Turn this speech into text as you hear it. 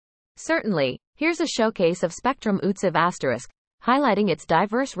Certainly, here's a showcase of Spectrum Utsav *, highlighting its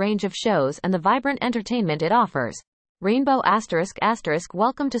diverse range of shows and the vibrant entertainment it offers. Rainbow ***.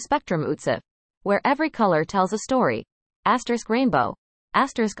 Welcome to Spectrum Utsav, where every color tells a story. Rainbow.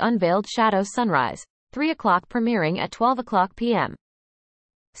 Unveiled Shadows Sunrise. 3 o'clock premiering at 12 o'clock p.m.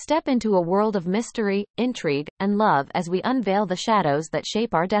 Step into a world of mystery, intrigue, and love as we unveil the shadows that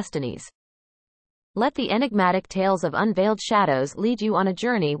shape our destinies. Let the enigmatic tales of Unveiled Shadows lead you on a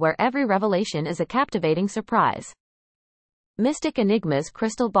journey where every revelation is a captivating surprise. Mystic Enigmas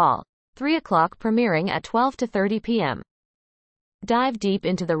Crystal Ball. 3 o'clock premiering at 12:30 p.m. Dive deep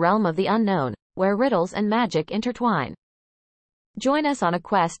into the realm of the unknown, where riddles and magic intertwine. Join us on a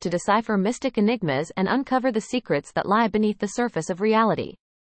quest to decipher mystic enigmas and uncover the secrets that lie beneath the surface of reality.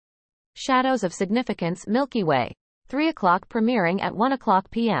 Shadows of Significance Milky Way. 3 o'clock premiering at 1 o'clock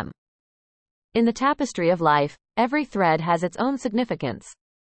p.m. In the tapestry of life, every thread has its own significance.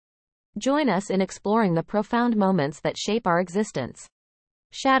 Join us in exploring the profound moments that shape our existence.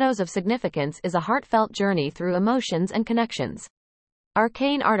 Shadows of Significance is a heartfelt journey through emotions and connections.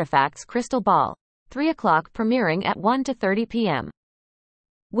 Arcane Artifacts Crystal Ball. 3 o'clock premiering at 1:30 p.m.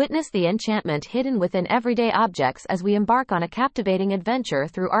 Witness the enchantment hidden within everyday objects as we embark on a captivating adventure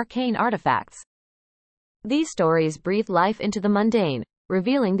through arcane artifacts. These stories breathe life into the mundane,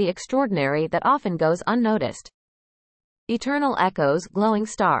 revealing the extraordinary that often goes unnoticed. Eternal Echoes Glowing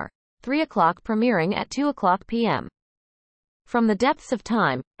Star. 3 o'clock premiering at 2 o'clock p.m. From the depths of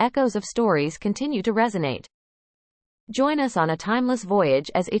time, echoes of stories continue to resonate. Join us on a timeless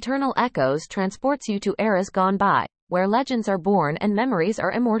voyage as Eternal Echoes transports you to eras gone by, where legends are born and memories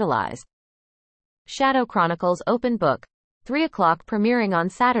are immortalized. Shadow Chronicles Open Book. 3 o'clock premiering on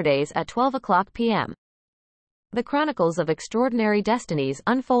Saturdays at 12 o'clock p.m. The chronicles of extraordinary destinies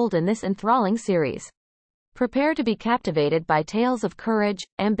unfold in this enthralling series. Prepare to be captivated by tales of courage,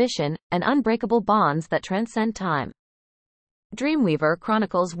 ambition, and unbreakable bonds that transcend time. Dreamweaver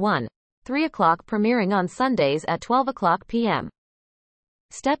Chronicles 1. 3 o'clock premiering on Sundays at 12 o'clock p.m.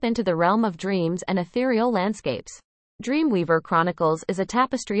 Step into the realm of dreams and ethereal landscapes. Dreamweaver Chronicles is a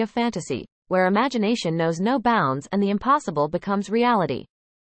tapestry of fantasy, where imagination knows no bounds and the impossible becomes reality.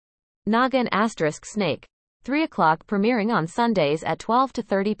 Noggin * Snake. 3 o'clock premiering on Sundays at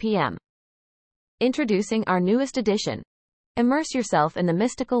 12:30 p.m. Introducing our newest edition. Immerse yourself in the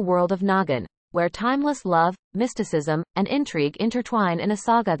mystical world of Noggin, where timeless love, mysticism, and intrigue intertwine in a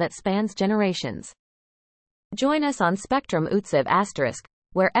saga that spans generations. Join us on Spectrum Utsav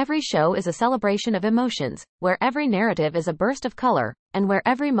 *, where every show is a celebration of emotions, where every narrative is a burst of color, and where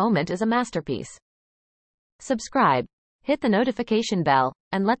every moment is a masterpiece. Subscribe, hit the notification bell,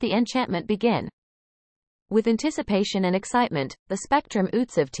 and let the enchantment begin. With anticipation and excitement, the Spectrum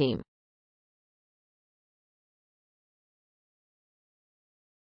Utsav team